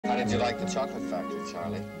did you like the chocolate factory,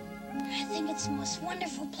 Charlie? I think it's the most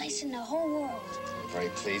wonderful place in the whole world. I'm very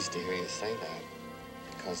pleased to hear you say that,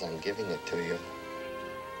 because I'm giving it to you.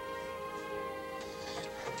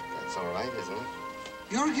 That's all right, isn't it?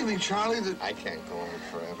 You're giving Charlie the... I can't go on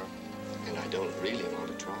forever, and I don't really want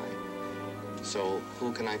to try. So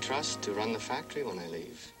who can I trust to run the factory when I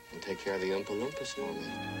leave and take care of the Oompa Loompas for me?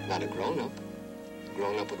 Not a grown-up. A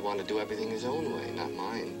grown-up would want to do everything his own way, not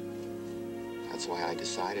mine. That's why I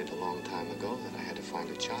decided a long time ago that I had to find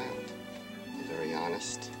a child. A very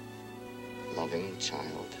honest, loving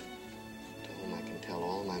child to whom I can tell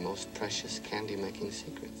all my most precious candy-making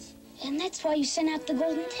secrets. And that's why you sent out the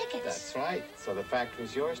golden tickets. That's right. So the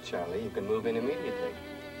factory's yours, Charlie. You can move in immediately.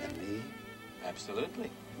 And me? Absolutely.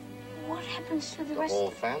 What happens to the The rest?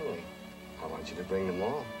 whole family. I want you to bring them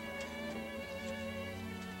all.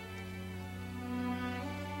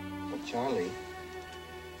 But Charlie,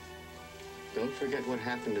 don't forget what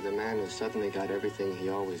happened to the man who suddenly got everything he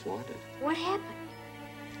always wanted. What happened?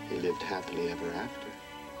 He lived happily ever after.